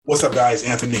What's up, guys?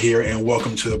 Anthony here, and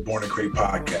welcome to the Born and Create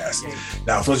podcast.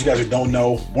 Now, for those of you guys who don't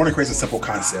know, Born and Create is a simple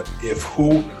concept. If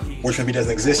who, which maybe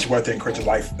doesn't exist, you go out there and create the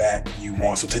life that you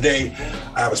want. So today,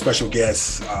 I have a special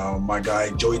guest, my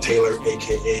guy, Joey Taylor,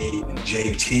 aka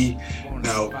JT.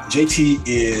 Now, JT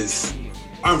is...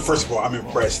 First of all, I'm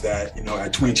impressed that,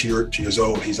 at 22 years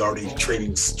old, he's already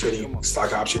trading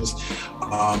stock options.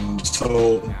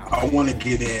 So I want to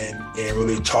get in and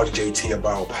really talk to JT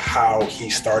about how he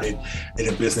started in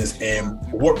a business and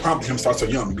what prompted him to start so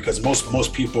young, because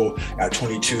most people at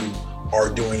 22 are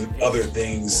doing other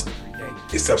things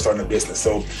except starting a business.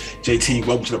 So JT,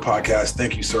 welcome to the podcast.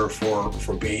 Thank you, sir,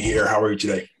 for being here. How are you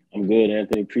today? I'm good,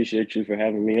 Anthony. Appreciate you for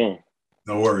having me on.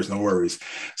 No worries.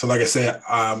 So like I said,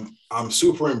 I'm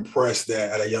super impressed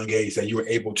that at a young age that you were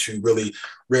able to really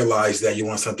realize that you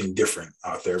want something different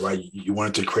out there, right? You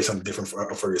wanted to create something different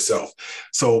for yourself.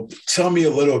 So tell me a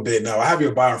little bit, now I have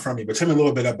your bio in front of me, but tell me a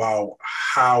little bit about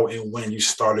how and when you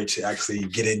started to actually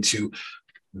get into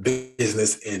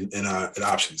business and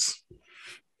options.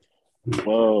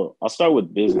 Well, I'll start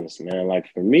with business, man. Like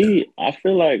for me, I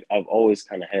feel like I've always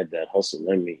kind of had that hustle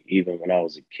in me, even when I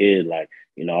was a kid. Like,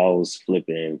 I was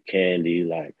flipping candy,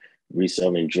 like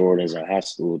reselling Jordans in high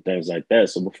school, things like that.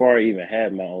 So before I even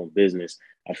had my own business,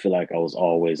 I feel like I was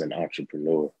always an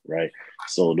entrepreneur, right?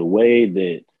 So the way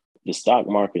that the stock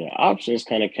market and options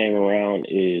kind of came around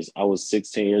is I was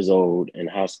 16 years old in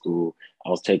high school. I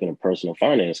was taking a personal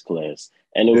finance class.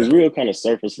 And it was real kind of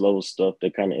surface level stuff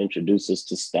that kind of introduced us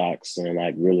to stocks and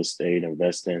like real estate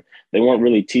investing. They weren't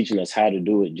really teaching us how to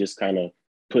do it, just kind of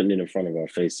putting it in front of our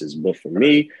faces. But for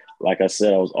me, like I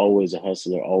said, I was always a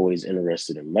hustler, always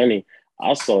interested in money.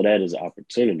 I saw that as an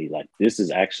opportunity. Like this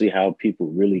is actually how people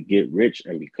really get rich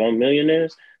and become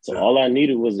millionaires. So all I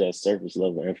needed was that surface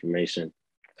level information.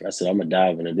 I said, I'm going to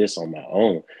dive into this on my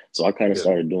own. So I kind of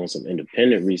started doing some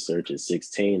independent research at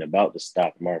 16 about the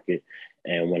stock market.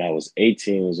 And when I was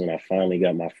 18 was when I finally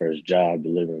got my first job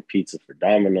delivering pizza for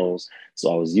Domino's.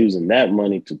 So I was using that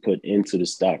money to put into the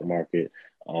stock market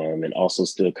and also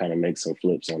still kind of make some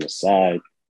flips on the side.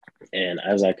 And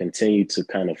as I continued to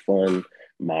kind of fund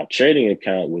my trading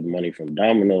account with money from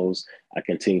Domino's, I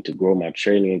continued to grow my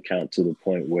trading account to the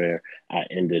point where I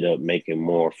ended up making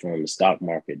more from the stock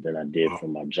market than I did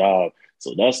from my job.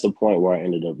 So that's the point where I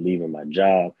ended up leaving my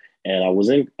job. And I was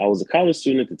a college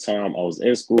student at the time. I was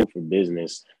in school for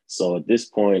business. So at this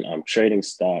point, I'm trading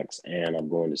stocks and I'm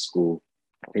going to school.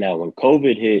 Now, when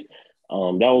COVID hit,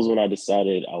 that was when I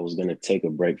decided I was going to take a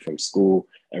break from school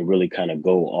and really kind of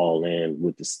go all in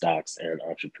with the stocks and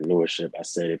entrepreneurship. I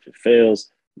said, if it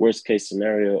fails, worst case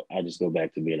scenario, I just go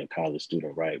back to being a college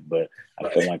student, right? But I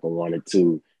felt like I wanted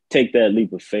to take that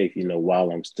leap of faith,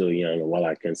 while I'm still young and while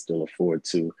I can still afford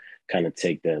to kind of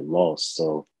take that loss.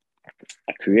 So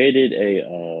I created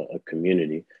a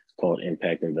community called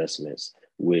Impact Investments,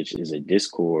 which is a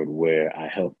Discord where I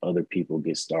help other people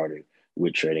get started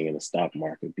with trading in the stock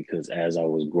market, because as I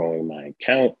was growing my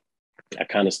account, I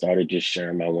kind of started just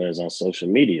sharing my wins on social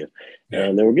media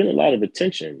and they were getting a lot of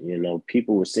attention.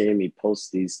 People were seeing me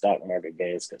post these stock market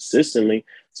gains consistently.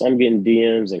 So I'm getting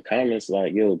DMs and comments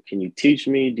like, yo, can you teach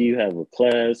me? Do you have a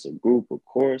class, a group, a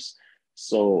course?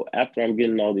 So after I'm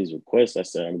getting all these requests, I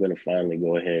said, I'm going to finally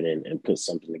go ahead and put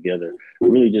something together,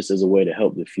 really just as a way to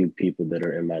help the few people that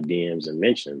are in my DMs and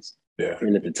mentions. Yeah.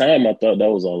 And at the time, I thought that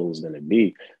was all it was going to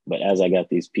be. But as I got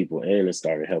these people in and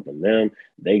started helping them,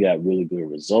 they got really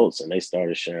good results and they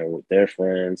started sharing with their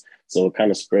friends. So it kind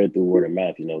of spread through word of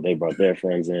mouth. They brought their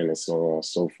friends in and so on and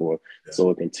so forth. Yeah. So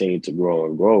it continued to grow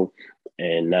and grow.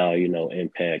 And now,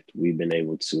 Impact, we've been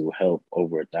able to help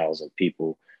over 1,000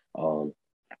 people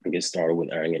get started with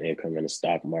earning an income in the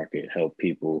stock market, help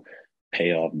people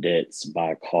pay off debts,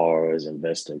 buy cars,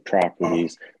 invest in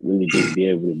properties, really just be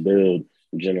able to build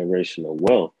generational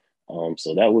wealth.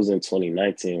 So that was in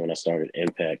 2019 when I started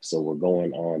Impact. So we're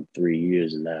going on 3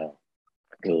 years now.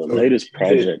 So the latest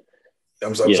project.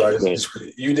 I'm sorry.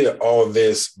 You did all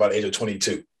this by the age of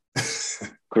 22.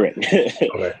 Correct.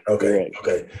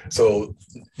 Okay. So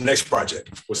next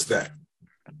project, what's that?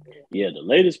 Yeah, the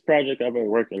latest project I've been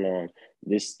working on,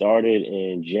 this started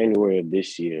in January of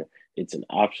this year. It's an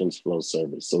options flow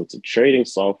service. So it's a trading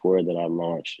software that I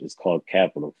launched. It's called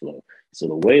Capital Flow. So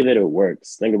the way that it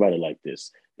works, think about it like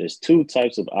this. There's two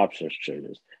types of options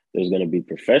traders. There's going to be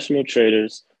professional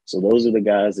traders. So those are the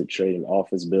guys that trade in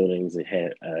office buildings, that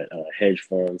have hedge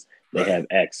funds. They have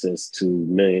access to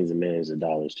millions and millions of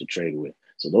dollars to trade with.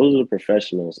 So those are the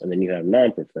professionals. And then you have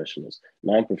non-professionals.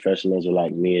 Non-professionals are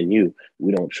like me and you.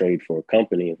 We don't trade for a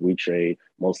company. If we trade,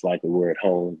 most likely we're at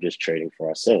home just trading for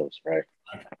ourselves, right?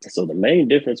 So the main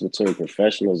difference between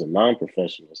professionals and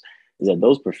non-professionals is that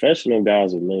those professional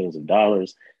guys with millions of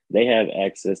dollars, they have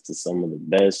access to some of the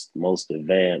best, most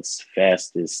advanced,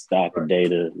 fastest stock Right.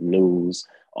 data, news,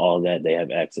 all that. They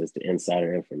have access to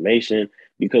insider information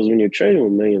because when you're trading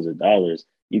with millions of dollars,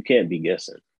 you can't be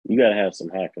guessing. You got to have some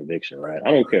high conviction, right?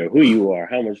 I don't care who you are,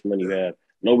 how much money you have.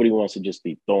 Nobody wants to just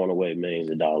be throwing away millions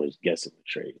of dollars guessing the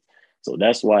trade. So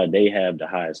that's why they have the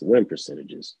highest win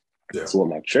percentages. Yeah. So what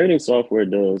my trading software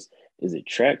does is it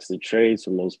tracks the trades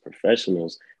from those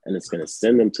professionals and it's going to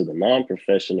send them to the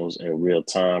non-professionals in real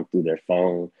time through their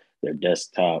phone, their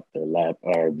desktop, their lap,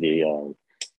 or the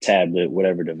tablet,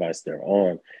 whatever device they're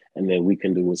on. And then we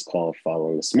can do what's called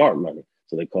following the smart money.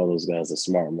 So they call those guys the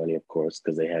smart money, of course,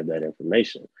 because they have that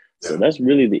information. So that's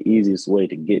really the easiest way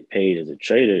to get paid as a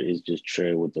trader is just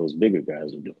trade what those bigger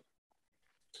guys are doing.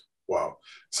 Wow.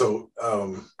 So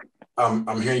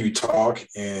I'm hearing you talk,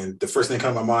 and the first thing that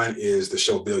comes to my mind is the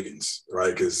show Billions,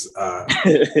 right? Because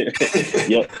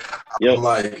yep.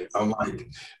 I'm like,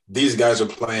 these guys are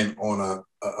playing on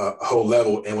a whole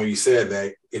level. And when you said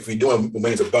that if you're doing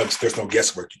millions of bucks, there's no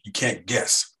guesswork. You can't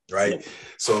guess, right? Yep.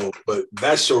 So, but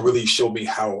that show really showed me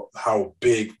how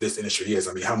big this industry is.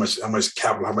 I mean, how much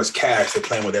capital, how much cash they're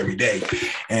playing with every day,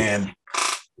 and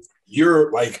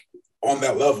you're like on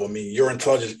that level. I mean, your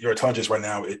intelligence right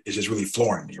now is just really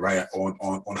flooring me, right?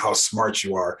 On how smart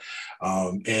you are.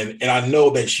 And I know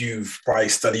that you've probably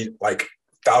studied like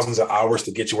thousands of hours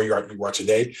to get you where you are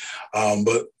today.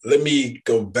 But let me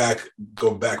go back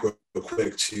real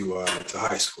quick to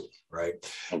high school, right?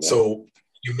 Okay. So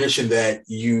you mentioned that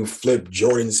you flipped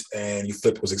Jordans and you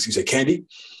said candy?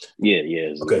 Yeah.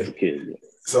 Okay. As a kid, yeah.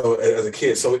 So as a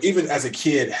kid, even as a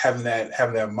kid, having that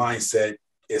mindset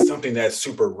is something that's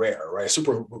super rare, right?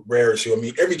 Super rare. So I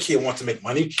mean, every kid wants to make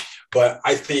money, but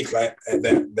I think like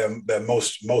that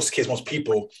most kids, most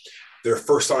people, their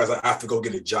first thought is like, I have to go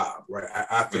get a job, right?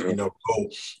 I have to,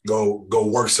 go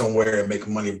work somewhere and make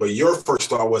money. But your first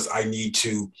thought was, I need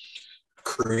to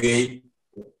create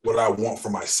what I want for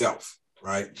myself,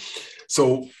 right?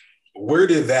 So where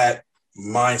did that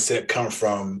mindset come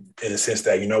from, in the sense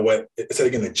that, you know what, instead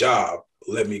of getting a job,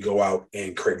 let me go out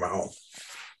and create my own?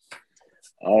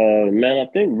 Man,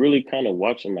 I think really kind of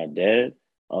watching my dad,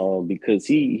 because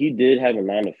he did have a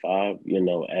 9 to 5,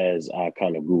 as I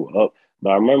kind of grew up.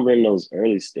 But I remember in those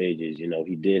early stages,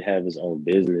 he did have his own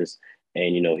business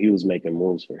and, he was making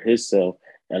moves for himself.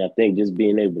 And I think just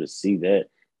being able to see that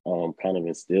kind of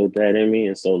instilled that in me.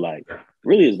 And so like,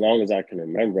 really, as long as I can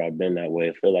remember, I've been that way.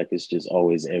 I feel like it's just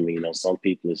always in me. Some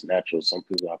people it's natural, some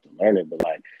people have to learn it. But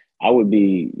like, I would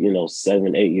be,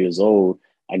 7, 8 years old.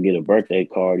 I get a birthday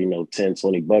card, 10,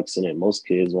 20 bucks in it. Most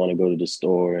kids want to go to the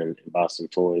store and buy some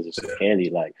toys or some candy.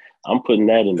 Like, I'm putting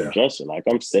that in the dresser. Like,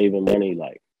 I'm saving money,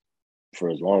 like, for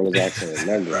as long as I can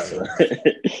remember.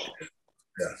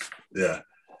 Yeah.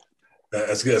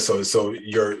 That's good. So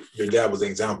your dad was an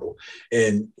example,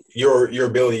 and your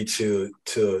ability to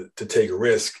take a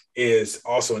risk is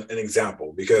also an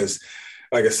example, because,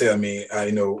 like I said, I mean,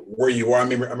 where you are. I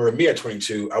remember me at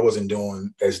 22, I wasn't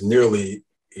doing as nearly,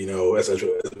 as what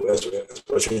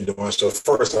you're doing. So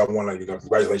first, I want to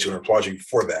congratulate you and applaud you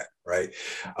for that, right?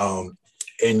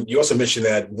 And you also mentioned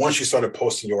that once you started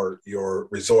posting your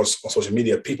results on social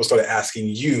media, people started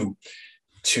asking you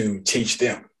to teach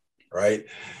them, right?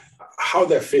 How'd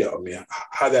that feel? I mean,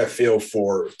 how'd that feel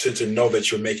to know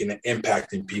that you're making an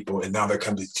impact in people, and now they're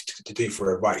coming to you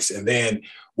for advice? And then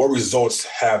what results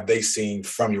have they seen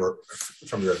from your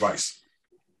advice?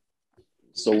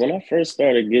 So when I first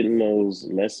started getting those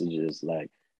messages, like,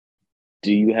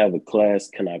 do you have a class?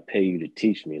 Can I pay you to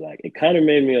teach me? Like, it kind of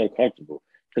made me uncomfortable,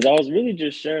 because I was really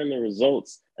just sharing the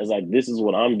results as like, this is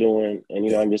what I'm doing.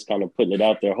 And, I'm just kind of putting it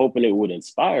out there, hoping it would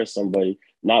inspire somebody,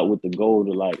 not with the goal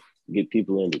to like get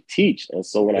people in to teach. And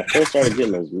so when I first started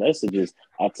getting those messages,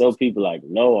 I tell people like,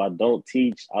 no, I don't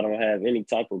teach. I don't have any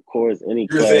type of course, any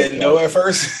class. You were saying no at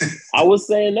first? I was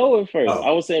saying no at first.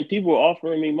 I was saying people were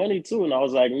offering me money too. And I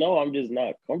was like, no, I'm just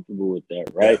not comfortable with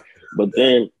that. Right. But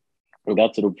then I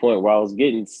got to the point where I was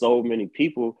getting so many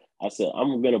people. I said,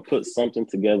 I'm going to put something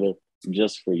together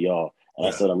just for y'all. And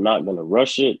I said, I'm not going to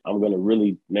rush it. I'm going to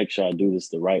really make sure I do this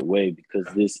the right way,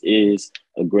 because this is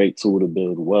a great tool to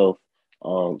build wealth.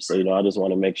 So, I just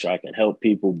want to make sure I can help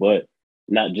people, but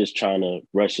not just trying to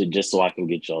rush it just so I can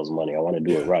get y'all's money. I want to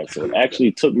do it right. So it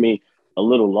actually took me a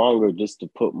little longer just to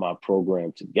put my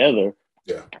program together.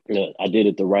 I did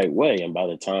it the right way. And by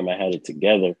the time I had it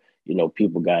together,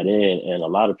 people got in, and a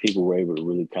lot of people were able to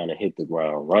really kind of hit the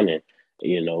ground running,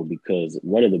 because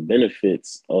one of the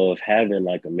benefits of having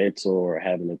like a mentor or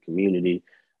having a community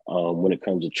when it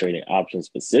comes to trading options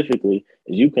specifically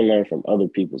is you can learn from other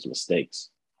people's mistakes.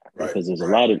 Right. Because there's a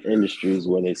Right. lot of industries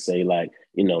where they say, like,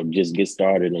 just get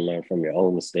started and learn from your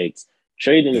own mistakes.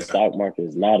 Trading the Yeah. stock market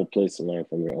is not a place to learn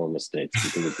from your own mistakes,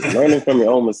 because if you're learning from your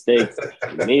own mistakes,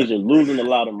 it means you're losing a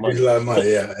lot of Makes money. a lot of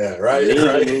money. Yeah. Yeah. It Right. means you're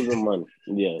Right. losing money.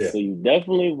 Yeah. Yeah. So you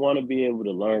definitely want to be able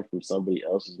to learn from somebody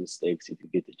else's mistakes if you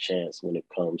get the chance when it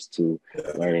comes to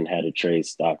Yeah. learning how to trade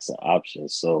stocks and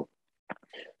options. So,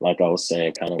 like I was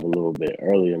saying kind of a little bit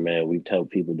earlier, man, we've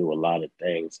helped people do a lot of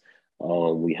things.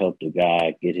 We helped a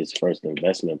guy get his first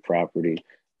investment property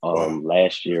Wow.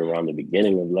 last year, around the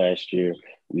beginning of last year.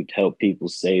 We've helped people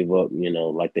save up,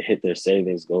 like to hit their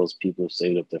savings goals. People have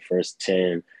saved up their first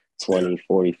 10, Yeah. 20,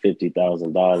 40,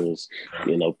 $50,000.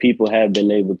 People have been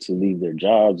able to leave their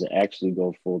jobs and actually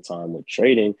go full time with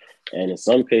trading. And in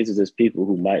some cases, there's people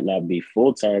who might not be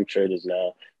full time traders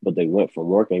now, but they went from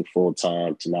working full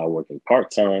time to now working part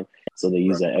time. So they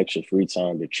use Right. that extra free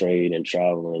time to trade and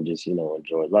travel and just,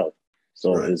 enjoy life.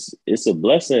 So Right. it's a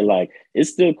blessing. Like, it's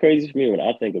still crazy for me when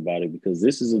I think about it, because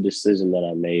this is a decision that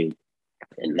I made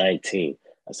in 19.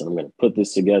 I said, I'm going to put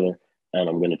this together and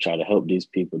I'm going to try to help these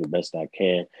people the best I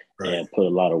can, Right. and put a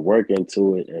lot of work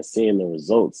into it, and seeing the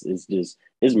results. It's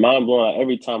mind blowing.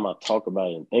 Every time I talk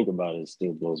about it and think about it, it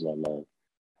still blows my mind.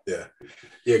 Yeah.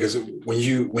 Yeah, because when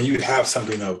you have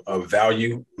something of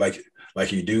value like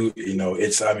you do,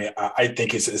 it's I mean I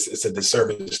think it's a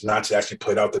disservice not to actually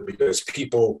put it out there, because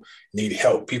people need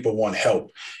help, people want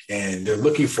help, and they're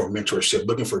looking for mentorship,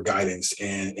 looking for guidance,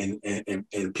 and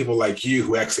people like you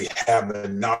who actually have the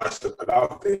knowledge to put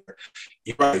out there.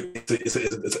 You're right, it's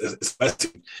a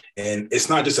blessing, and it's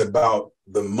not just about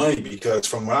the money, because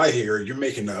from what I hear, you're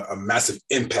making a massive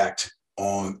impact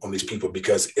on these people,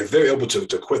 because if they're able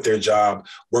to quit their job,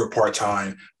 work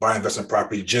part-time, buy investment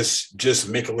property, just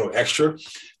make a little extra,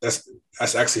 that's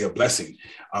actually a blessing.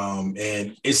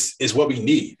 And it's what we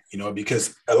need,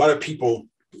 because a lot of people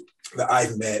that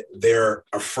I've met, they're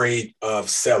afraid of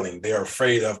selling, they're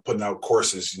afraid of putting out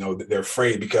courses, they're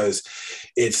afraid because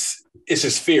it's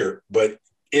just fear. But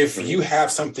if you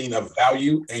have something of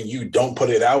value and you don't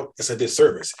put it out, it's a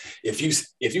disservice. If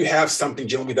you have something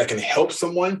generally that can help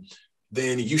someone,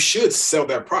 then you should sell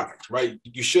that product, right?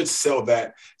 You should sell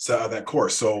that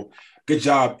course. So good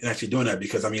job in actually doing that,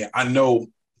 because I mean, I know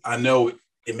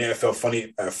it may have felt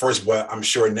funny at first, but I'm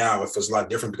sure now it feels a lot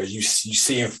different, because you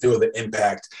see and feel the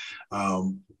impact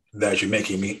that you're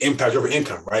making. I mean, impact over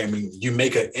income, right? I mean, you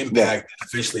make an impact, yeah.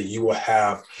 Eventually you will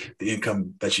have the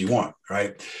income that you want,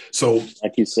 right? So,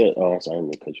 like you said, oh, I'm sorry, I'm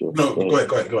gonna cut you off. No, go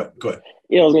ahead.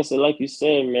 Yeah, I was gonna say, like you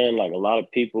said, man, like a lot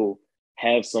of people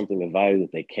have something of value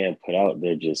that they can't put out.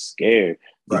 They're just scared,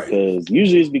 because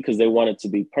usually it's because they want it to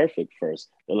be perfect first.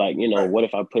 They're like, what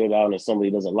if I put it out and somebody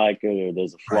doesn't like it, or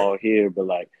there's a flaw here? But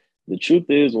like, the truth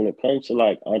is, when it comes to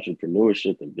like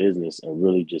entrepreneurship and business and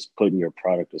really just putting your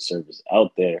product or service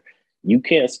out there, you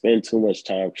can't spend too much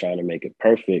time trying to make it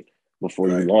perfect before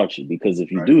you launch it, because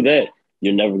if you do that,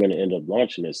 you're never going to end up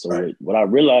launching it. So what I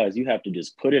realized, you have to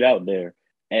just put it out there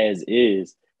as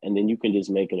is, and then you can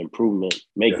just make improvements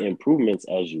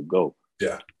as you go.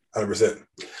 Yeah, 100%.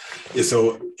 Yeah,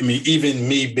 so I mean, even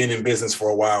me being in business for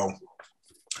a while,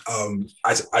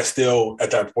 I still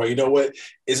at that point, what?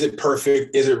 Is it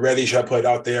perfect? Is it ready? Should I put it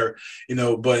out there?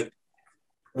 But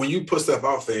when you put stuff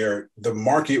out there, the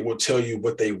market will tell you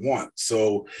what they want.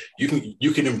 So you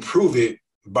can improve it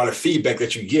by the feedback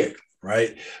that you get.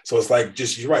 Right. So it's like,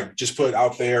 you're right. Just put it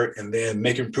out there and then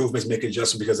make improvements, make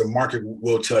adjustments, because the market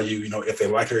will tell you, if they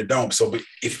like it or don't. So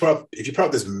if you put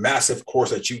out this massive course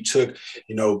that you took,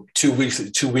 2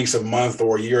 weeks, a month,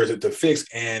 or a year to fix,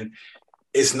 and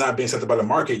it's not being accepted by the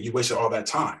market, you wasted all that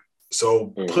time. So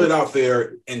put it out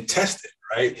there and test it.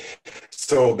 Right.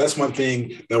 So that's one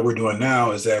thing that we're doing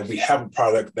now, is that we have a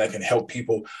product that can help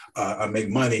people make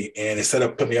money. And instead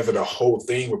of putting together the whole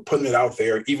thing, we're putting it out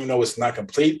there, even though it's not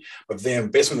complete. But then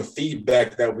based on the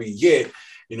feedback that we get,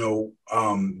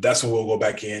 that's when we'll go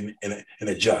back in and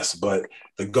adjust. But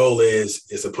the goal is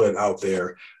to put it out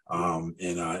there and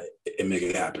make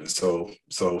it happen. So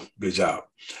good job.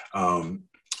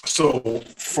 So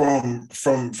from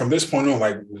this point on,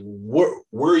 like,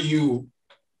 where are you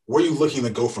looking to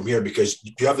go from here? Because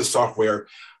you have the software,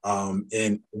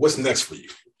 and what's next for you?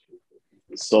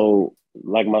 So,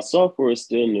 like, my software is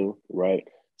still new, right?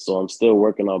 So I'm still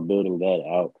working on building that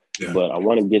out, but I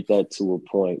want to get that to a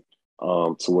point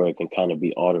to where it can kind of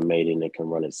be automated and it can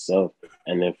run itself.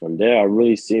 And then from there, I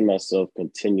really see myself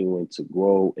continuing to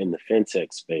grow in the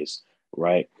fintech space,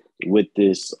 right? With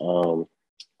this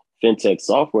fintech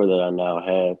software that I now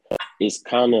have, it's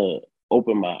kind of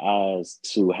opened my eyes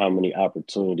to how many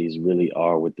opportunities really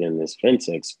are within this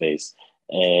fintech space.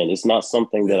 And it's not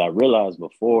something that I realized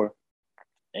before.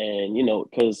 And,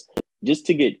 because just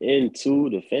to get into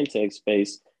the fintech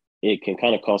space, it can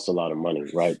kind of cost a lot of money,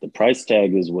 right? The price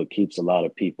tag is what keeps a lot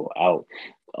of people out.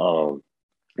 Um,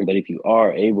 but if you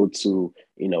are able to,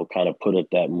 kind of put up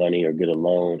that money or get a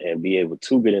loan and be able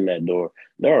to get in that door,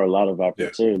 there are a lot of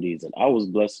opportunities. And I was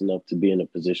blessed enough to be in a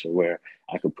position where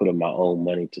I could put up my own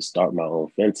money to start my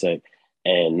own fintech.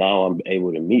 And now I'm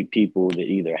able to meet people that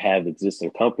either have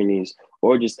existing companies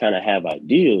or just kind of have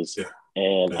ideas. Yeah.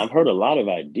 And I've heard a lot of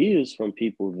ideas from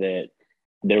people that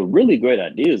they're really great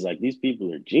ideas. Like these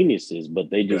people are geniuses, but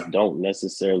they just don't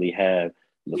necessarily have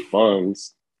the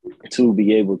funds to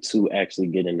be able to actually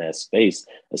get in that space,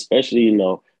 especially,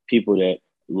 people that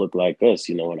look like us,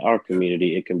 in our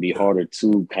community, it can be harder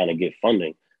to kind of get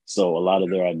funding. So a lot of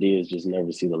their ideas just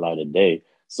never see the light of day.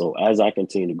 So as I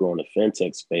continue to grow in the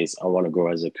fintech space, I want to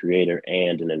grow as a creator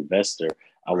and an investor.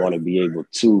 I want to be able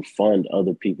to fund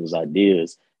other people's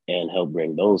ideas and help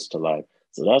bring those to life.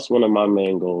 So that's one of my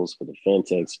main goals for the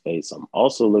fintech space. I'm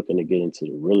also looking to get into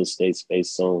the real estate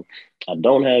space soon. I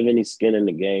don't have any skin in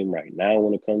the game right now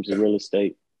when it comes to real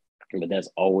estate, but that's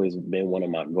always been one of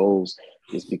my goals,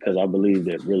 just because I believe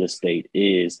that real estate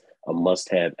is a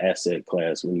must-have asset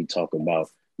class when you talk about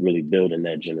really building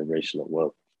that generational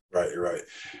wealth. Right.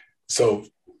 So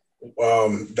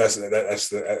that's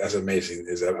amazing.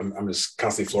 I'm just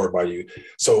constantly floored by you.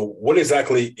 So what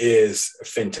exactly is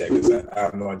fintech? I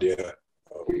have no idea.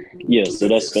 Yeah, so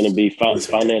that's going to be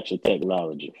financial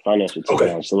technology.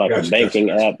 Okay. So like a banking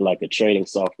app, like a trading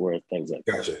software, things like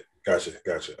that. Gotcha.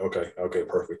 Okay,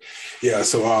 perfect. Yeah,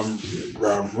 so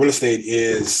real estate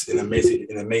is an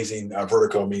amazing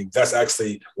vertical. I mean, that's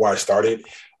actually where I started,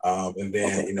 and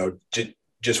then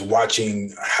just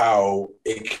watching how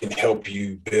it can help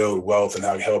you build wealth and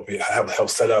how it help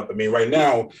set up. I mean, right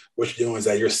now, what you're doing is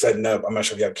that you're setting up. I'm not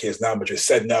sure if you have kids now, but you're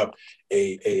setting up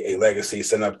a legacy,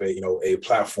 setting up a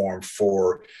platform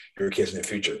for your kids in the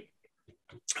future.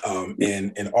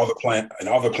 And all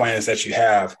the plans that you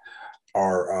have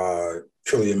are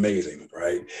truly amazing,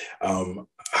 right?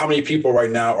 How many people right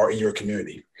now are in your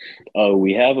community?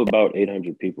 We have about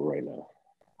 800 people right now.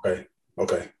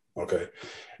 Okay.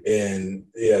 And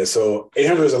yeah, so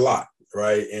 800 is a lot,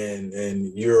 right?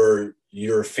 And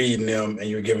you're feeding them and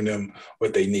you're giving them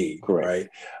what they need. Correct.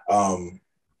 Right?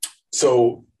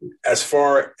 So as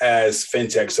far as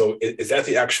fintech, so is that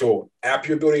the actual app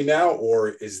you're building now, or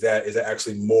is that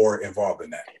actually more involved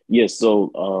in that? Yes.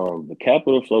 So the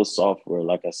Capital Flow software,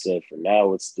 like I said, for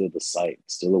now, it's still the site,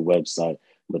 still a website,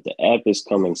 but the app is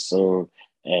coming soon.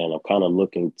 And I'm kind of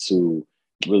looking to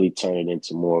really turn it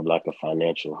into more of like a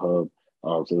financial hub.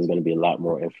 So there's going to be a lot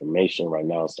more information. Right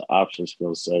now, it's the options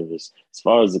flow service. As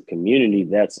far as the community,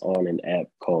 that's on an app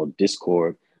called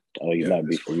Discord. You might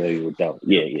be familiar with that.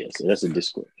 Yeah. So that's a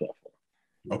Discord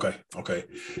platform. Okay.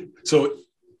 So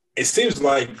it seems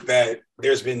like that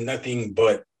there's been nothing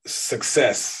but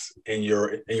success in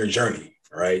your journey,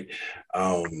 right?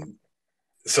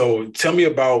 So tell me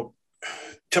about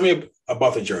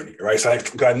the journey, right? So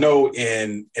I know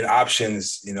in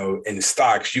options, in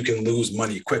stocks, you can lose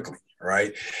money quickly,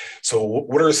 right? So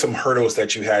what are some hurdles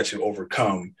that you had to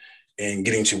overcome in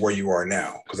getting to where you are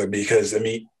now? Because I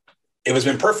mean, if it's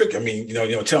been perfect, I mean,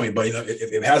 tell me, but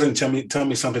if it hasn't, tell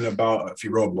me something about a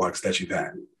few roadblocks that you've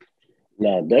had.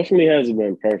 No, definitely hasn't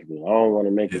been perfect. I don't want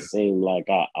to make it seem like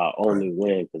I only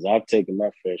win, because I've taken my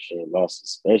fair share of losses,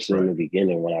 especially in the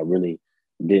beginning when I really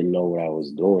didn't know what I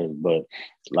was doing. But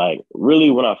like really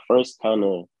when I first kind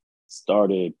of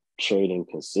started trading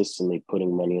consistently,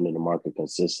 putting money into the market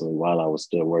consistently while I was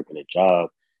still working a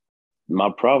job, my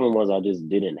problem was I just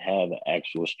didn't have an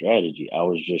actual strategy. I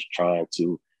was just trying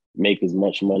to make as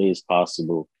much money as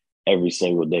possible every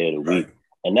single day of the week.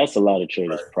 And that's a lot of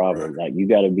traders' problem. Like you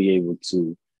got to be able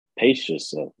to pace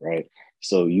yourself, right?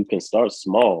 So you can start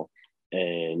small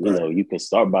and, you can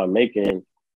start by making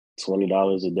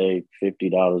 $20 a day,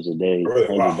 $50 a day,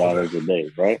 $100 a day,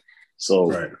 right?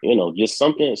 So, just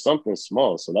something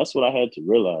small. So that's what I had to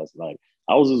realize. Like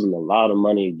I was losing a lot of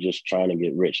money just trying to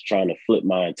get rich, trying to flip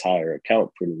my entire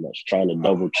account pretty much, trying to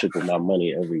double, triple my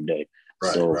money every day.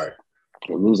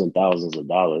 Losing thousands of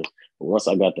dollars. But once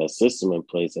I got that system in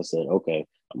place, I said, okay,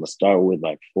 I'm gonna start with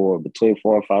like between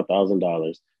 $4,000 and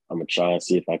 $5,000. I'm gonna try and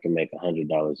see if I can make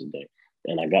 $100 a day.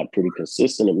 And I got pretty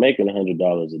consistent at making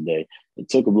 $100 a day. It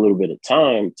took a little bit of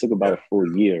time. It took about a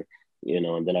full year,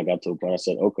 and then I got to a point I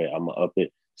said, okay, I'm gonna up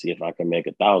it, see if I can make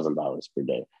 $1,000 per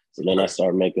day. So then I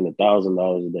started making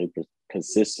 $1,000 a day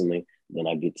consistently. Then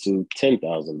I get to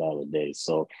 $10,000 a day.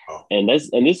 So, and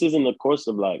this is in the course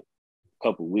of like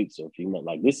couple of weeks or a few months.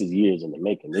 Like this is years in the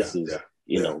making. This is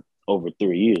over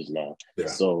 3 years now. Yeah.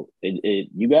 So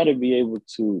you got to be able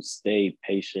to stay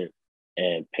patient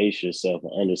and pace yourself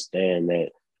and understand that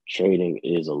trading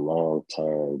is a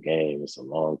long-term game. It's a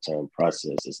long-term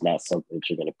process. It's not something that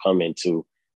you're going to come into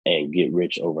and get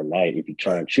rich overnight. If you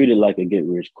try and treat it like a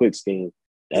get-rich-quick scheme,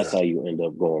 that's how you end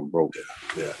up going broke.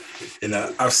 Yeah. And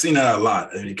I've seen that a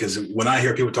lot, because when I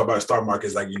hear people talk about the stock market,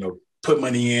 it's like, put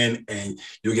money in and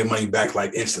you'll get money back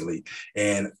like instantly.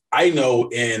 And I know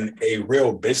in a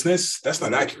real business, that's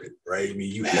not accurate, right? I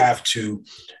mean, you have to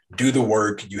do the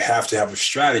work, you have to have a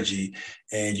strategy,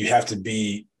 and you have to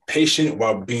be patient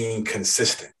while being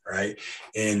consistent, right?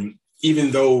 And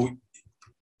even though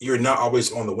you're not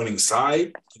always on the winning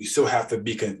side, you still have to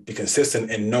be consistent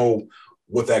and know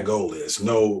what that goal is,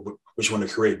 know what you want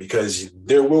to create, because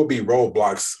there will be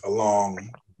roadblocks along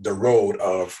the road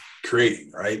of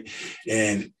creating, right?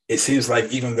 And it seems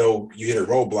like even though you hit a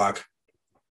roadblock,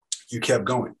 you kept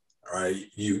going, right?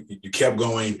 You kept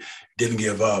going, didn't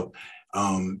give up.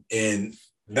 And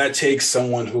that takes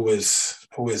someone who is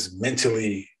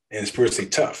mentally and spiritually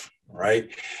tough,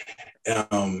 right?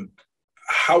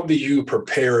 How do you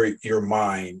prepare your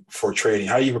mind for trading?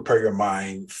 How do you prepare your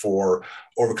mind for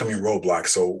overcoming roadblocks?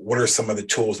 So what are some of the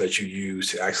tools that you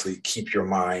use to actually keep your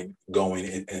mind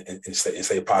going and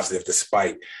stay positive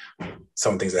despite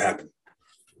some things that happen?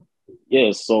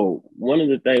 Yeah, so one of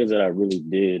the things that I really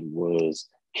did was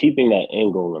keeping that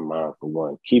end goal in mind, for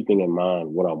one, keeping in mind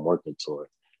what I'm working toward.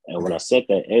 And when I set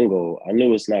that end goal, I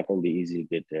knew it's not going to be easy to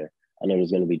get there. I know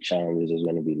there's going to be challenges, there's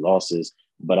going to be losses,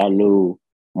 but I knew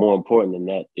more important than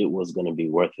that, it was going to be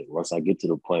worth it. Once I get to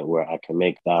the point where I can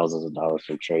make thousands of dollars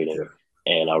from trading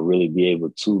and I'll really be able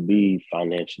to be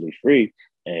financially free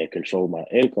and control my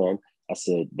income, I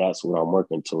said, that's what I'm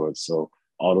working towards. So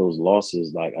all those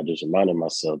losses, like I just reminded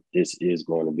myself, this is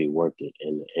going to be worth it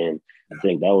in the end. I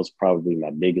think that was probably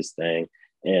my biggest thing.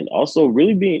 And also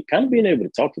really being able to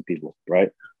talk to people, right?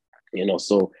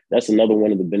 So that's another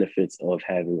one of the benefits of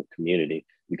having a community,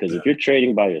 because if you're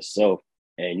trading by yourself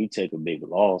and you take a big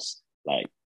loss, like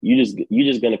you're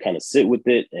just gonna kind of sit with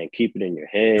it and keep it in your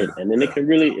head, and then it can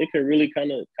really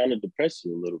kind of depress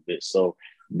you a little bit. So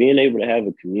being able to have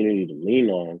a community to lean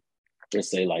on and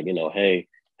say like, hey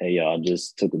y'all, I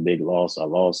just took a big loss. I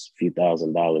lost a few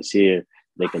 $1,000s here.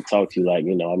 They can talk to you like,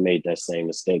 I made that same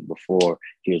mistake before.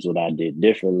 Here's what I did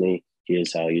differently.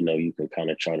 Here's how, you can kind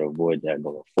of try to avoid that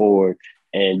going forward.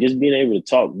 And just being able to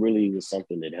talk really was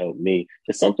something that helped me.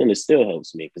 It's something that still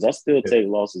helps me, because I still take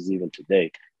losses even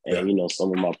today. And,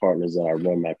 some of my partners that I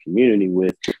run my community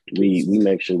with, we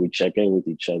make sure we check in with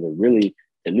each other really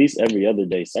at least every other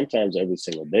day, sometimes every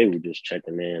single day. We're just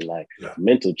checking in, like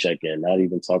mental check-in, not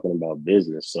even talking about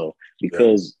business. So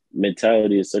because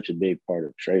mentality is such a big part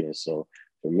of trading. So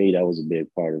for me, that was a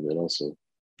big part of it also.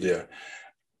 Yeah.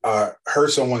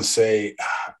 Heard someone say,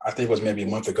 I think it was maybe a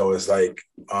month ago, is like,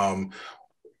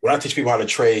 when I teach people how to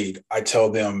trade, I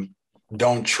tell them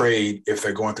don't trade if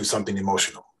they're going through something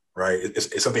emotional, right?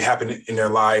 If something happened in their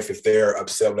life, if they're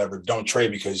upset, whatever, don't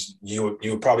trade, because you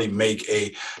would probably make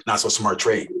a not so smart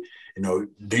trade. Do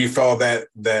you follow that's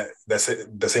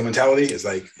the same mentality? It's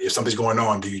like, if something's going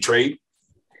on, do you trade?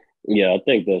 Yeah, I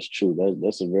think that's true.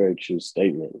 That's a very true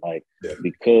statement. Like,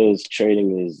 because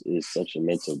trading is such a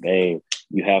mental game,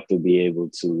 you have to be able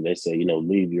to, they say,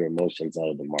 leave your emotions out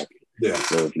of the market. Yeah.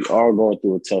 So if you are going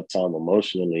through a tough time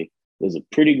emotionally, there's a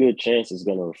pretty good chance it's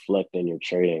going to reflect in your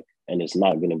trading, and it's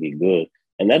not going to be good.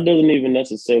 And that doesn't even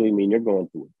necessarily mean you're going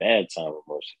through a bad time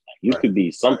emotionally. Like, you could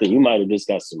be something, you might have just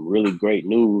got some really great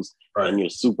news and you're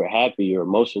super happy, your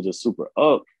emotions are super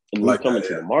up, and you come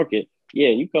into the market. Yeah,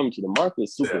 you come to the market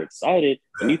super excited,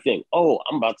 and you think, oh,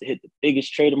 I'm about to hit the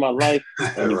biggest trade of my life,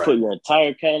 and you put your entire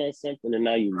account on something, and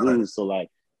now you lose. So like,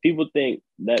 people think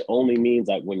that only means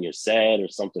like when you're sad or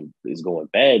something is going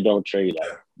bad, don't trade.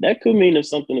 Like, that could mean if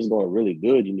something is going really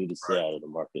good, you need to stay out of the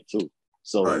market too.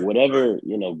 So whatever,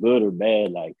 good or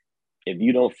bad, like if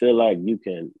you don't feel like you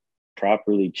can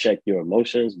properly check your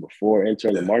emotions before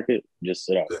entering the market, just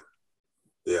sit out.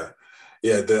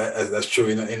 Yeah, that's true.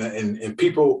 And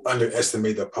people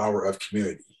underestimate the power of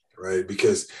community, right?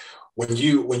 Because when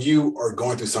you are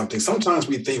going through something, sometimes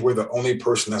we think we're the only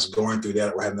person that's going through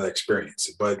that or having that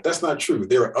experience, but that's not true.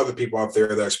 There are other people out there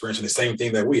that are experiencing the same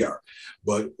thing that we are.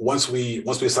 But once we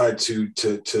decide to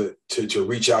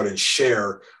reach out and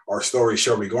share our story,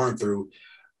 share what we're going through,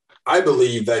 I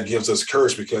believe that gives us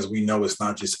courage, because we know it's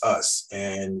not just us,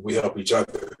 and we help each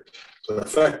other. So the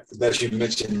fact that you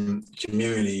mentioned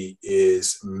community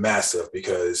is massive,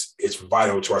 because it's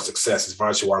vital to our success. It's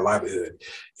vital to our livelihood.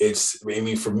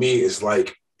 For me, it's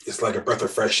like a breath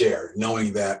of fresh air,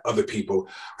 knowing that other people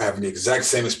are having the exact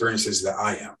same experiences that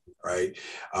I am. right?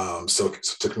 So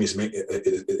to me,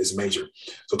 it's major.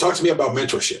 So talk to me about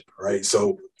mentorship, right?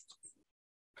 So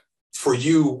for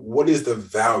you, what is the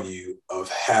value of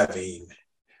having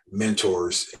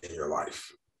mentors in your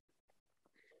life?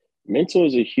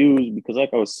 Mentors are huge because,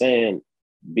 like I was saying,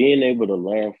 being able to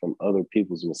learn from other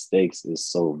people's mistakes is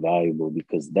so valuable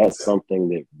because that's something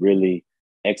that really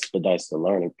expedites the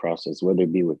learning process, whether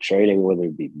it be with trading, whether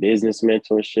it be business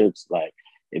mentorships. Like,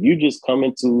 if you just come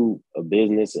into a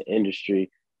business, an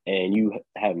industry, and you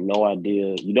have no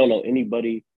idea, you don't know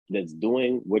anybody that's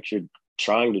doing what you're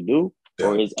trying to do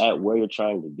or is at where you're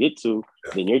trying to get to,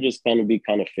 then you're just going to be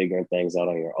kind of figuring things out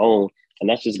on your own. And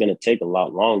that's just going to take a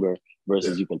lot longer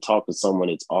versus you can talk to someone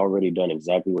that's already done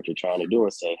exactly what you're trying to do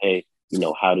and say, hey,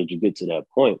 how did you get to that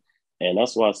point? And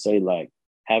that's why I say, like,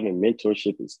 having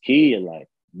mentorship is key, and like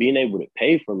being able to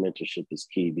pay for mentorship is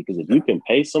key, because if you can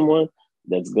pay someone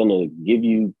that's going to give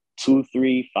you 2,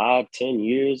 3, 5, 10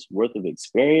 years worth of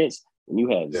experience and you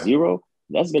have zero,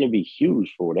 that's going to be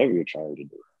huge for whatever you're trying to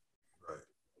do.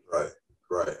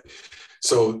 Right.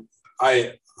 So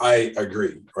I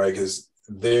agree, right? Because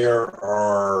there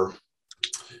are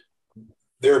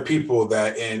people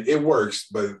that, and it works,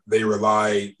 but they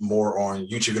rely more on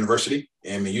YouTube University.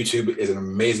 I mean, YouTube is an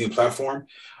amazing platform,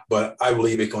 but I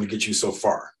believe it's going to get you so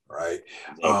far, right?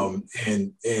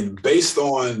 Exactly. And based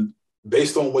on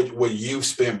what you've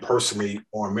spent personally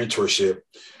on mentorship,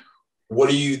 what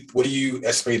do you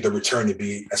estimate the return to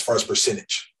be as far as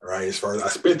percentage, right? As far as I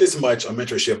spent this much on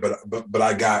mentorship, but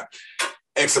I got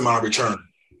X amount of return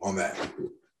on that.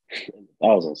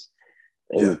 Thousands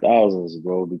and thousands,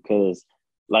 bro, because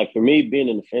like for me being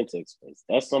in the fintech space,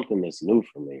 that's something that's new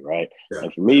for me, right?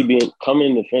 And for me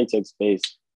coming in the fintech space,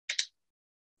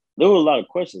 there were a lot of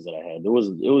questions that I had. It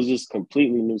was just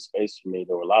completely new space for me.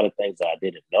 There were a lot of things that I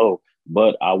didn't know,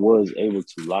 but I was able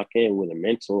to lock in with a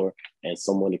mentor and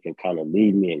someone that can kind of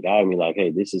lead me and guide me, like, hey,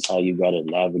 this is how you got to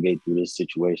navigate through this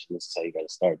situation. This is how you got to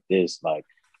start this, like,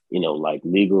 like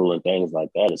legal and things like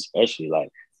that, especially. Like,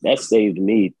 that saved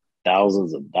me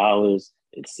thousands of dollars.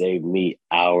 It saved me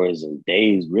hours and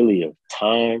days, really, of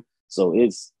time. So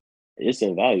it's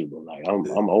invaluable. Like,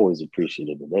 I'm always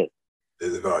appreciative of that.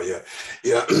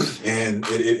 Yeah, and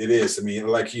it is. I mean,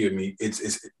 like you, I mean,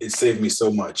 it saved me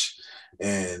so much,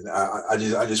 and I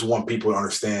just want people to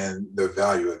understand the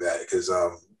value of that, because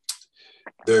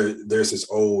there's this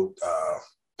old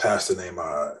pastor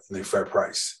named Fred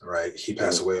Price, right? He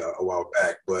passed away a while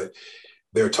back, but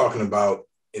they're talking about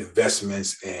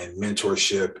investments and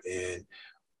mentorship, and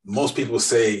most people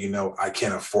say, I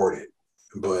can't afford it,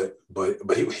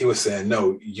 but he was saying,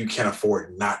 no, you can't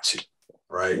afford not to.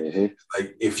 Right. Mm-hmm.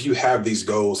 Like, if you have these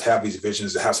goals, have these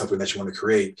visions, have something that you want to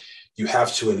create, you have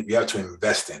to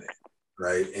invest in it.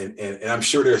 Right. And I'm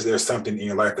sure there's something in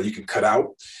your life that you can cut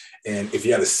out. And if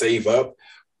you had to save up,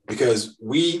 because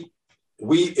we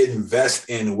invest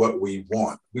in what we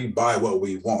want, we buy what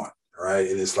we want. Right.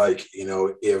 And it's like,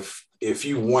 if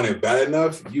you want it bad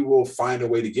enough, you will find a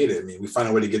way to get it. I mean, we find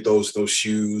a way to get those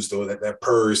shoes, that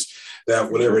purse,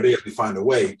 that whatever it is, we find a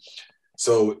way.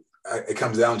 So it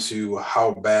comes down to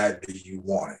how bad do you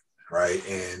want it, right?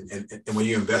 And when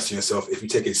you invest in yourself, if you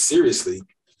take it seriously,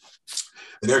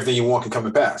 then everything you want can come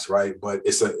and pass, right? But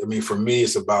for me,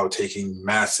 it's about taking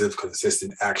massive,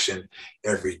 consistent action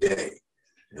every day,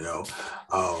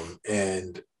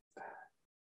 and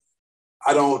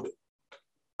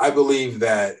I believe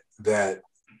that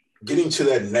getting to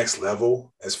that next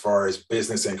level as far as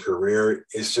business and career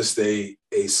is just a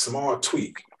small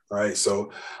tweak. Right.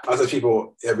 So I tell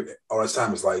people all the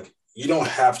time, is like, you don't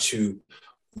have to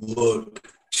look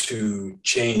to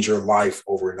change your life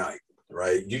overnight.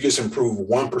 Right. You just improve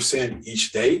 1%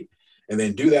 each day, and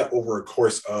then do that over a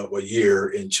course of a year,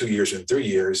 and 2 years, and 3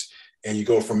 years. And you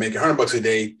go from making $100 a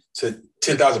day to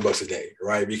 $10,000 a day.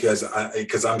 Right. Because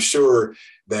I'm sure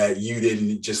that you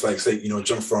didn't just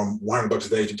jump from $100 a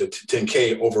day to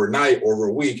 10K overnight, over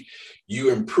a week.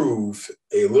 You improve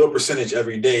a little percentage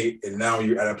every day, and now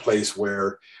you're at a place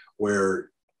where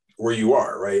you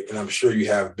are, right? And I'm sure you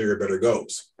have bigger, better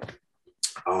goals.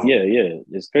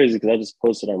 It's crazy because I just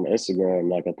posted on my Instagram,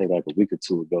 I think a week or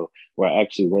two ago, where I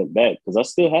actually went back, because I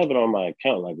still have it on my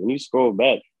account. Like, when you scroll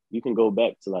back, you can go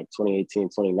back to 2018,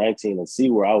 2019 and see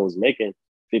where I was making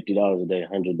 $50 a day,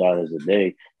 $100 a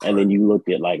day. And then you look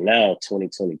at now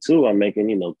 2022, I'm making,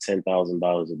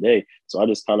 $10,000 a day. So I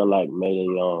just kind of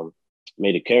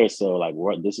made a carousel,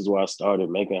 this is where I started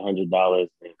making $100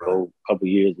 and go a couple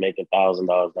years making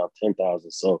 $1,000, now 10,000.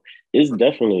 So it's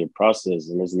definitely a process,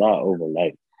 and it's not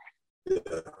overnight.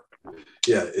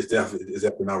 Yeah, it's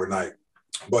definitely not overnight,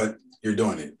 but you're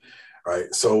doing it,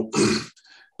 right? So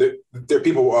there are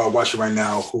people watching right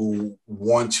now who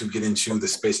want to get into the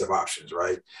space of options,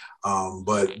 right?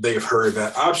 But they've heard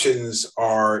that options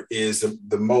is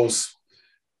the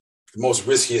most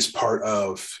riskiest part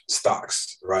of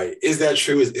stocks, right? Is that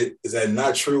true? Is that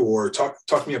not true? Or talk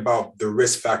to me about the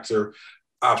risk factor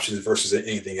options versus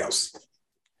anything else.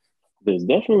 There's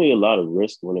definitely a lot of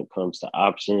risk when it comes to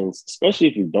options, especially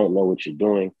if you don't know what you're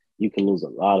doing. You can lose a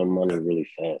lot of money really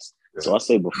fast. Yeah. So I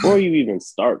say before you even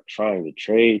start trying to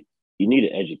trade, you need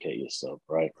to educate yourself,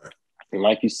 right? And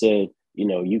like you said,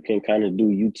 you can kind of do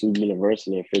YouTube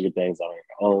University and figure things out on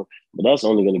your own, but that's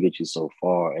only going to get you so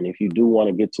far. And if you do want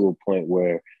to get to a point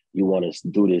where you want to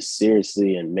do this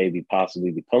seriously and maybe possibly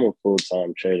become a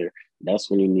full-time trader, that's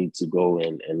when you need to go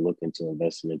and look into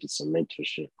investing into some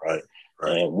mentorship, right?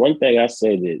 And one thing I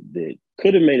say that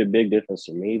could have made a big difference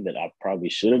for me that I probably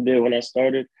should have did when I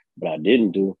started, but I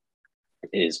didn't do,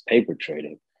 is paper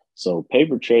trading. So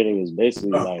paper trading is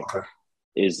basically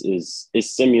is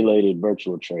simulated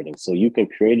virtual trading. So you can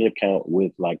create an account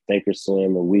with like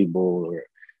Thinkorswim or Webull or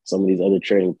some of these other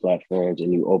trading platforms,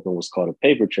 and you open what's called a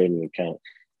paper trading account,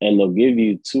 and they'll give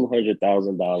you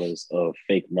 $200,000 of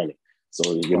fake money.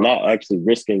 So you're not actually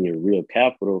risking your real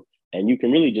capital, and you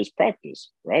can really just practice,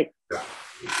 right? Yeah.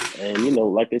 And,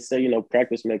 like they say,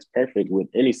 practice makes perfect with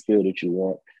any skill that you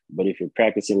want. But if you're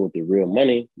practicing with your real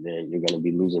money, then you're going to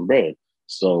be losing bread.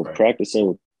 So practicing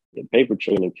with the paper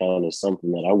trading account is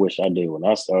something that I wish I did when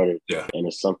I started. Yeah. And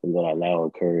it's something that I now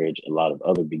encourage a lot of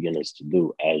other beginners to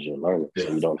do as you're learning. Yeah.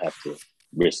 So you don't have to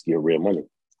risk your real money.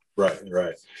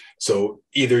 Right. So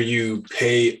either you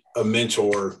pay a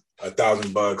mentor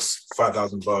 $1,000,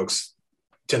 $5,000,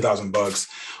 $10,000,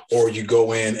 or you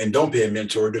go in and don't pay a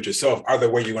mentor, do it yourself. Either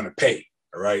way, you're going to pay.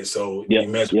 All right. So you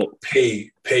may as well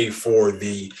pay for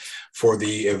the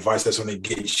advice that's going to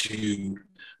get you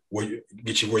where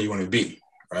you want to be.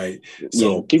 Right.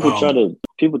 So people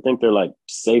think they're like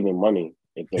saving money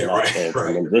if they're not paying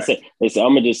for them. They say,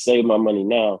 I'm gonna just save my money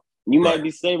now. You might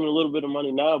be saving a little bit of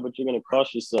money now, but you're gonna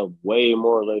cost yourself way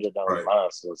more later down the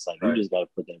line. So it's like you just gotta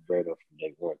put that bread up from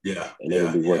day one. Yeah. And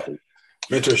it'll be worth it.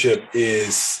 Mentorship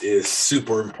is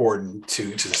super important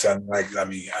to society.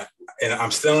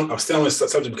 I'm still on this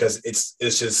subject because it's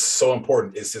just so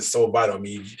important. It's just so vital. I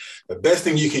mean, the best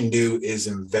thing you can do is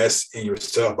invest in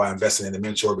yourself by investing in the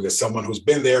mentor, because someone who's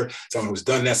been there, someone who's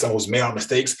done that, someone who's made all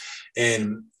mistakes,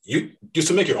 and you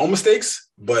still make your own mistakes,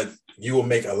 but you will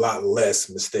make a lot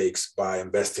less mistakes by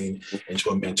investing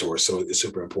into a mentor. So it's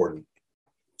super important.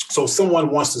 So someone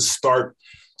wants to start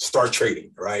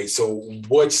trading, right? So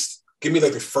give me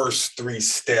like the first 3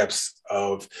 steps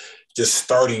of just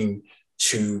starting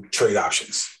to trade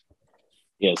options.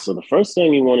 Yeah. So the first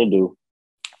thing you want to do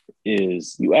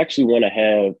is you actually want to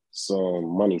have some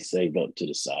money saved up to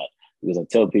the side, because I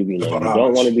tell people, you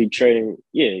don't want to be trading.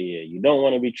 You don't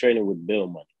want to be trading with bill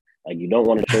money. Like you don't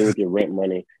want to trade with your rent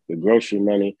money, your grocery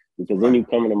money, because then you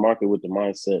come in the market with the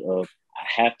mindset of,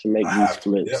 I have to make these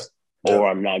flips or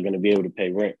I'm not going to be able to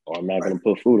pay rent, or I'm not going to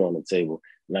put food on the table.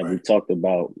 Like we talked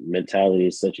about, mentality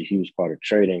is such a huge part of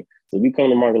trading. So if you come to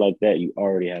the market like that, you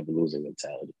already have a losing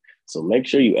mentality. So make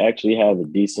sure you actually have a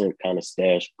decent kind of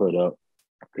stash put up.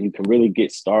 You can really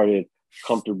get started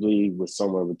comfortably with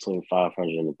somewhere between $500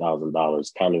 and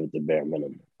 $1,000, kind of at the bare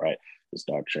minimum, right, to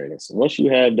start trading. So once you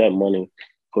have that money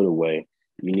put away,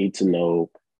 you need to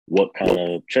know what kind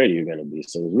of trader you're going to be.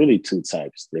 So there's really 2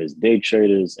 types. There's day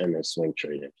traders and there's swing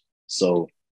traders. So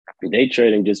day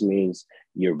trading just means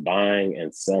you're buying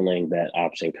and selling that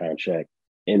option contract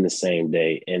in the same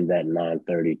day in that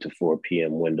 9:30 to 4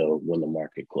 p.m. window when the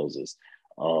market closes.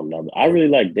 Now, I really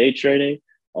like day trading.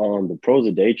 The pros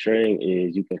of day trading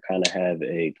is you can kind of have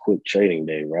a quick trading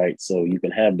day, right? So you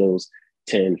can have those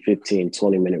 10, 15,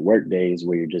 20-minute work days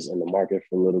where you're just in the market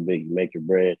for a little bit, you make your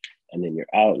bread, and then you're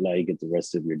out. Now you get the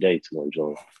rest of your day to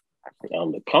enjoy.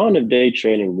 The con of day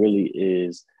trading really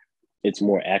is it's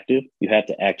more active. You have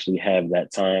to actually have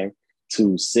that time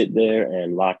to sit there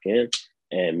and lock in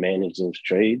and manage those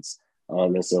trades.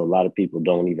 And so a lot of people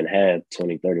don't even have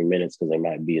 20, 30 minutes because they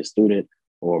might be a student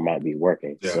or might be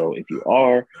working. Yeah. So if you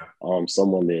are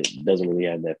someone that doesn't really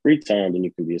have that free time, then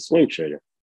you can be a swing trader.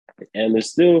 And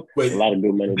there's still a lot of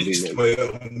good money to be made.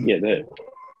 Yeah, go ahead.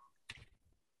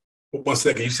 1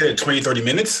 second. You said 20, 30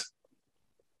 minutes?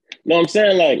 No, I'm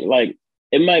saying like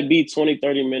it might be 20,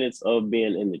 30 minutes of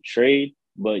being in the trade,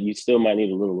 but you still might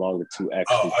need a little longer to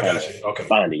actually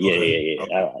find it.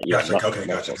 Yeah.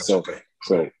 Gotcha. So,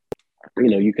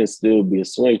 you can still be a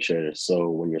swing trader. So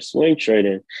when you're swing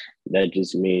trading, that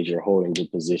just means you're holding the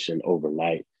position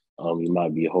overnight. You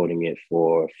might be holding it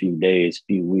for a few days,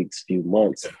 few weeks, few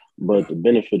months. But the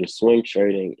benefit of swing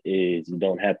trading is you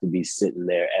don't have to be sitting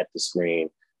there at the screen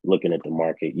looking at the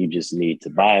market. You just need to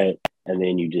buy it, and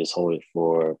then you just hold it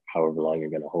for however long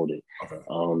you're going to hold it. Okay.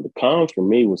 The con for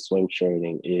me with swing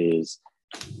trading is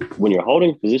when you're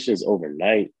holding positions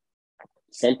overnight,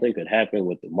 something could happen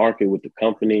with the market, with the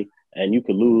company, and you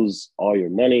could lose all your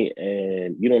money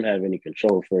and you don't have any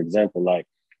control. For example, like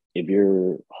if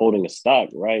you're holding a stock,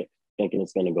 right, thinking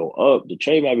it's going to go up, the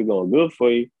trade might be going good for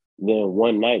you. Then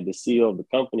one night, the CEO of the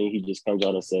company, he just comes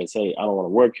out and says, hey, I don't want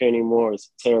to work here anymore. It's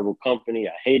a terrible company.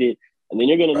 I hate it. And then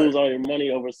you're going to lose all your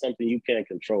money over something you can't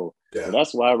control. Yeah. So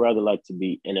that's why I rather like to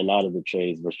be in and out of the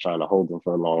trades versus trying to hold them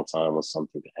for a long time when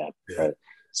something could happen, right?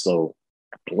 So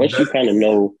once you kind of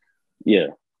know, Yeah,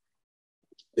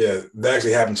 that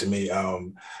actually happened to me.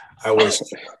 I was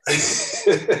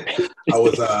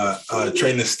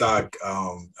trading the stock.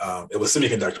 It was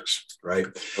semiconductors, right?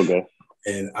 Okay.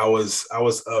 And I was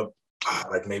up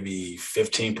like maybe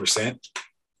 15%.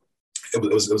 It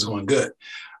was going good.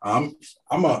 I'm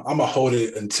a hold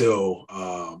it until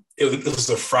it was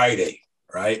a Friday,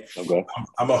 right? Okay.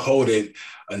 I'm gonna hold it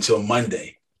until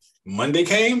Monday. Monday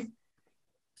came,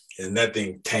 and that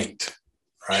thing tanked.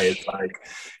 Right, it's like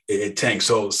it tanked.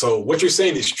 So what you're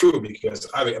saying is true, because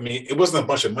I mean it wasn't a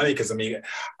bunch of money, because I mean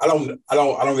I don't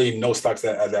really know stocks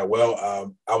that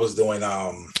well. I was doing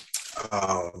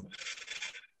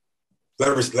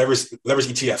leverage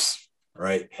ETFs,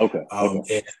 right? Okay.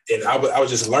 And I was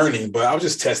just learning, but I was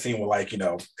just testing with like,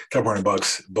 a couple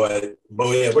 $100. But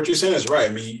yeah, what you're saying is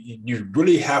right. I mean, you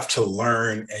really have to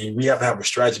learn, and you really have to have a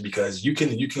strategy, because you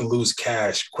can lose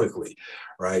cash quickly,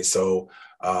 right? So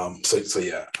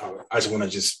yeah, I just want to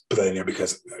just put that in there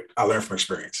because I learned from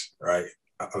experience, right?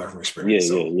 I learned from experience.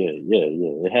 Yeah.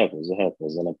 It happens.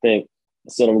 And I think I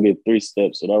said I'm gonna give 3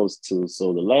 steps, so that was 2.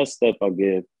 So the last step I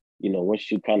give, once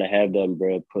you kind of have that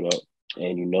bread put up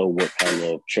and you know what kind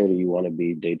of trader you want to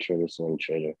be, day trader, swing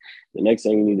trader, the next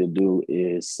thing you need to do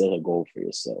is set a goal for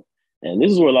yourself. And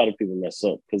this is where a lot of people mess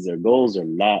up, because their goals are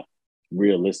not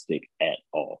realistic at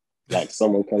all. Like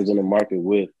someone comes in the market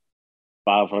with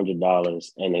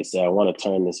 $500 and they say, I want to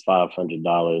turn this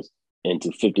 $500 into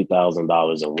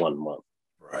 $50,000 in 1 month.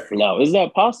 Right. Now, is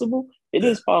that possible? It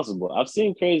is possible. I've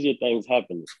seen crazier things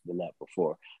happen than that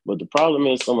before. But the problem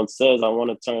is someone says, I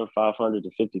want to turn 500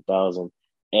 to 50,000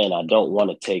 and I don't want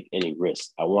to take any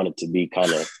risk. I want it to be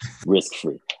kind of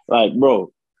risk-free. Like,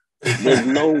 bro, there's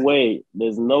no way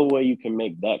you can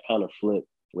make that kind of flip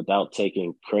without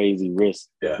taking crazy risks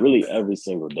really every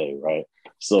single day, right?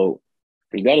 So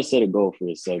you got to set a goal for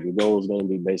yourself. Your goal is going to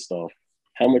be based off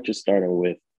how much you're starting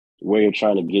with, where you're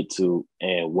trying to get to,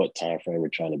 and what time frame you're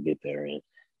trying to get there in.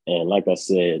 And like I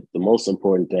said, the most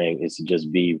important thing is to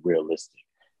just be realistic.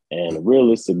 And a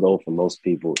realistic goal for most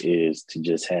people is to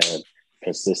just have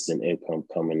consistent income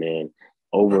coming in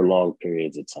over long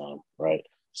periods of time, right?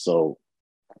 So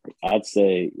I'd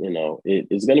say,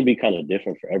 it's going to be kind of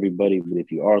different for everybody. But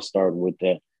if you are starting with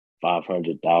that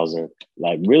 500,000,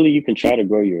 like really you can try to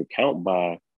grow your account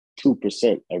by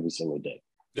 2% every single day.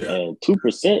 Yeah. And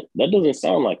 2%, that doesn't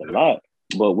sound like a lot,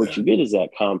 but what you get is that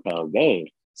compound gain.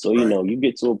 So, you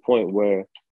get to a point where,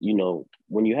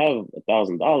 when you have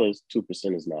 $1,000,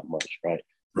 2% is not much, right?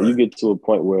 When you get to a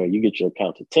point where you get your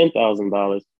account to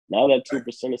 $10,000, now that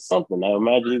 2% is something. Now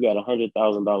imagine you got a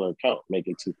 $100,000 account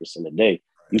making 2% a day.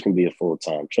 You can be a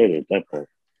full-time trader at that point.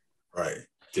 Right.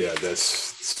 Yeah,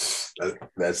 that's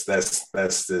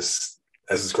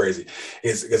crazy.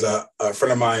 Because a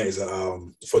friend of mine is a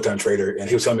full-time trader, and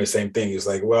he was telling me the same thing. He was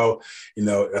like, well,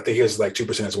 I think he was like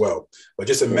 2% as well. But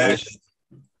just imagine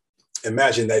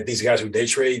that these guys who they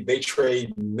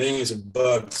trade millions of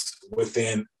bucks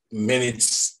within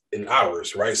minutes and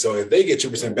hours, right? So if they get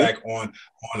 2% back on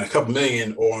a couple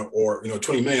million or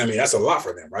 20 million, I mean, that's a lot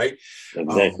for them, right?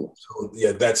 Exactly. So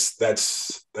yeah, that's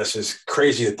just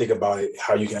crazy to think about it,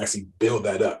 how you can actually build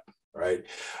that up, right?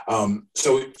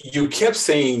 So you kept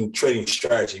saying trading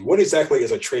strategy. What exactly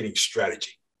is a trading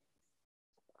strategy?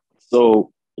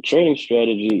 So a trading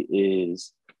strategy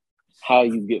is how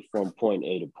you get from point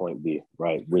A to point B,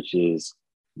 right? Which is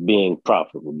being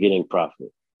profitable, getting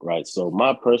profit, right? So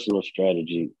my personal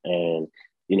strategy, and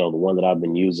the one that I've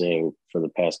been using for the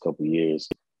past couple of years,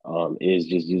 is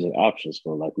just using options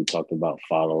for, like we talked about,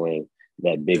 following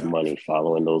that big money,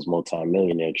 following those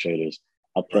multimillionaire traders.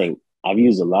 I think I've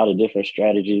used a lot of different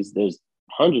strategies. There's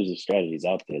hundreds of strategies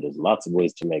out there. There's lots of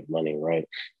ways to make money, right?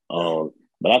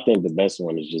 But I think the best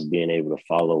one is just being able to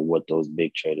follow what those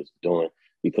big traders are doing,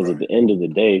 because at the end of the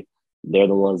day, they're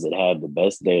the ones that have the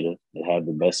best data, that have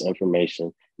the best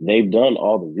information. they've done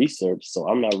all the research. So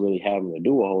I'm not really having to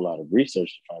do a whole lot of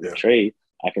research to find a trade.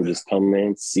 I can just come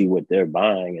in, see what they're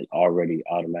buying, and already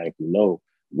automatically know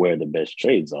where the best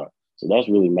trades are. So that's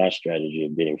really my strategy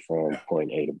of getting from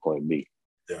point A to point B.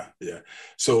 Yeah.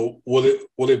 So will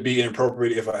it be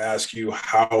inappropriate if I ask you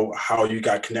how you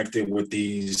got connected with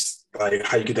these, like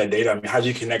how you get that data? I mean, how did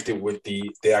you connect it with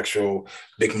the actual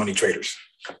big money traders?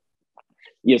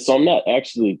 Yeah, so I'm not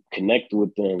actually connected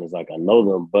with them as like I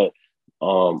know them, but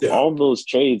all those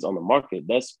trades on the market,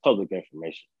 that's public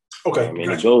information. Okay. I mean,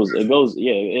 it goes, it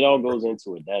all goes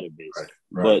into a database.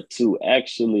 Right. But to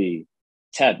actually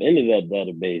tap into that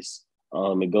database,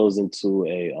 it goes into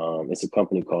it's a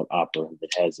company called Opera that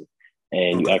has it.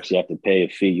 And you actually have to pay a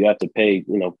fee. You have to pay,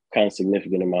 kind of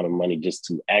significant amount of money just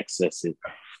to access it.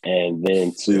 And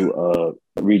then to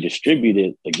redistribute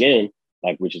it again,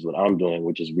 like, which is what I'm doing,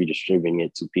 which is redistributing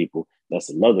it to people.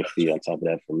 That's another fee on top of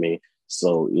that for me.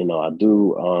 So, I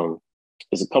do,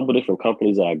 there's a couple different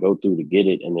companies that I go through to get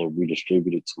it and then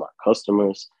redistribute it to my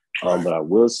customers. But I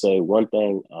will say one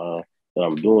thing that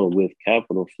I'm doing with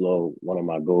Capital Flow, one of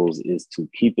my goals is to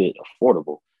keep it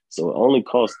affordable. So it only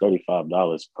costs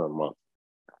 $35 per month,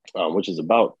 which is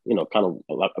about, kind of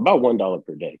about $1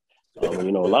 per day. A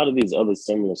lot of these other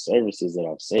similar services that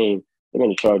I've seen, they're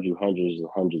going to charge you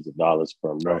hundreds of dollars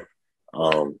per month.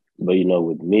 But,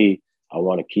 with me, I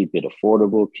want to keep it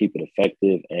affordable, keep it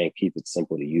effective, and keep it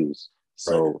simple to use.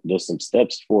 So there's some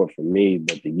steps for it for me,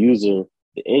 but the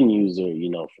end user,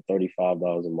 for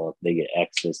 $35 a month, they get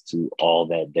access to all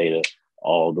that data,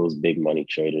 all those big money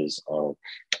traders.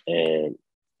 And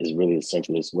it's really the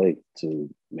simplest way to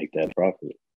make that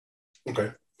profit.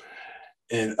 Okay.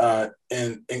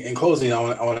 And in closing, I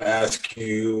want to ask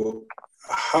you,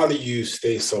 how do you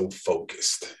stay so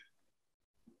focused?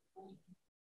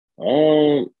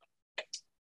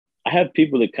 I have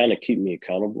people that kind of keep me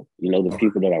accountable. The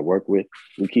people that I work with,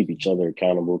 we keep each other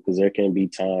accountable because there can be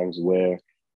times where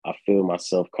I feel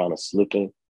myself kind of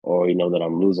slipping or, that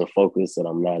I'm losing focus, that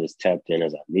I'm not as tapped in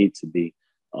as I need to be.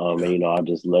 And,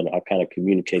 I kind of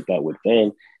communicate that with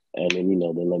them. And then,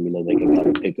 they let me know they can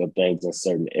kind of pick up things in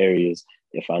certain areas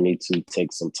if I need to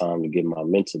take some time to get my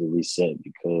mental reset.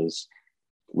 Because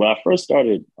when I first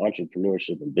started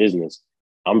entrepreneurship and business,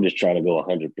 I'm just trying to go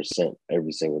 100%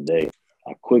 every single day.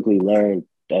 I quickly learned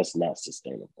that's not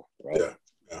sustainable, right?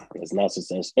 Yeah. It's not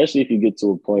sustainable, especially if you get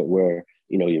to a point where,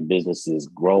 your business is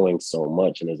growing so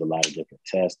much and there's a lot of different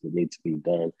tasks that need to be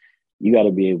done. You got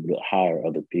to be able to hire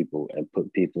other people and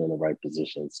put people in the right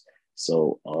positions.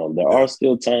 So there are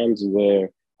still times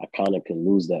where I kind of can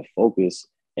lose that focus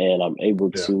and I'm able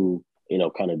to,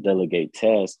 kind of delegate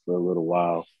tasks for a little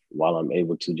while I'm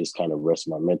able to just kind of rest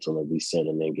my mental and reset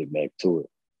and then get back to it.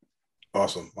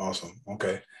 Awesome.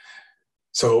 Okay.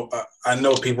 So I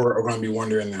know people are going to be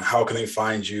wondering, how can they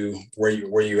find you, where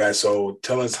you at? So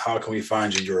tell us, how can we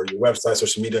find you, your website,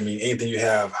 social media? I mean, anything you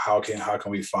have, how can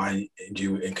we find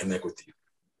you and connect with you?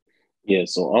 Yeah,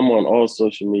 so I'm on all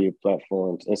social media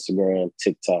platforms: Instagram,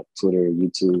 TikTok, Twitter,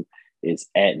 YouTube. It's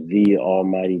at the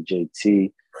Almighty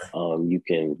JT. You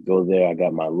can go there. I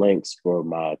got my links for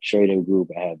my trading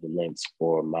group. I have the links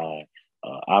for my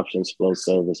options flow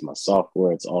service, my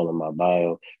software. It's all in my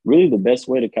bio. Really, the best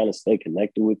way to kind of stay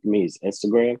connected with me is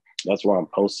Instagram. That's where I'm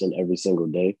posting every single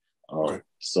day.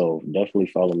 So definitely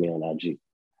follow me on IG.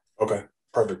 Okay,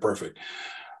 perfect.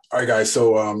 All right, guys.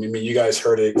 So you guys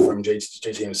heard it from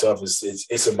JT himself.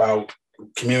 It's about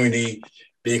community,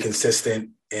 being consistent,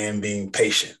 and being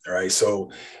patient. All right. So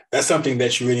that's something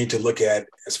that you really need to look at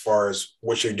as far as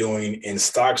what you're doing in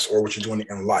stocks or what you're doing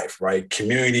in life. Right.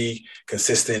 Community,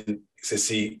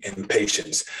 consistency, and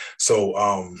patience. So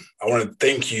I want to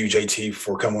thank you, JT,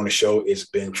 for coming on the show. It's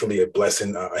been truly a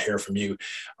blessing hearing from you.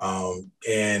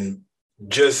 And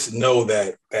just know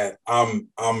that I'm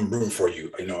rooting for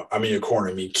you. I'm in your corner.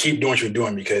 I mean, keep doing what you're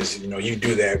doing, because you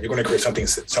do that, you're going to create something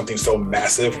so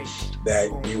massive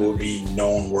that you will be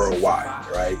known worldwide.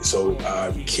 Right. So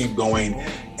keep going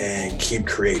and keep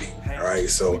creating. All right.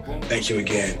 So thank you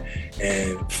again.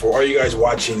 And for all you guys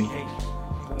watching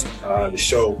the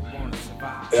show,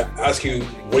 ask you,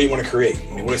 what do you want to create?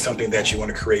 I mean, what is something that you want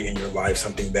to create in your life?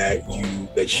 Something that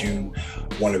you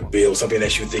want to build, something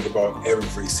that you think about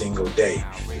every single day.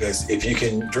 Because if you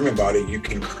can dream about it, you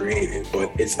can create it.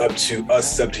 But it's up to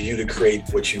us, it's up to you to create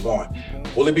what you want.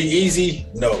 Will it be easy?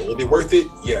 No. Will it be worth it?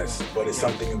 Yes. But it's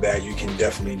something that you can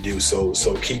definitely do. So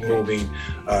keep moving,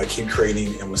 keep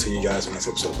creating, and we'll see you guys on the next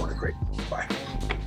episode of Born to Create. Bye.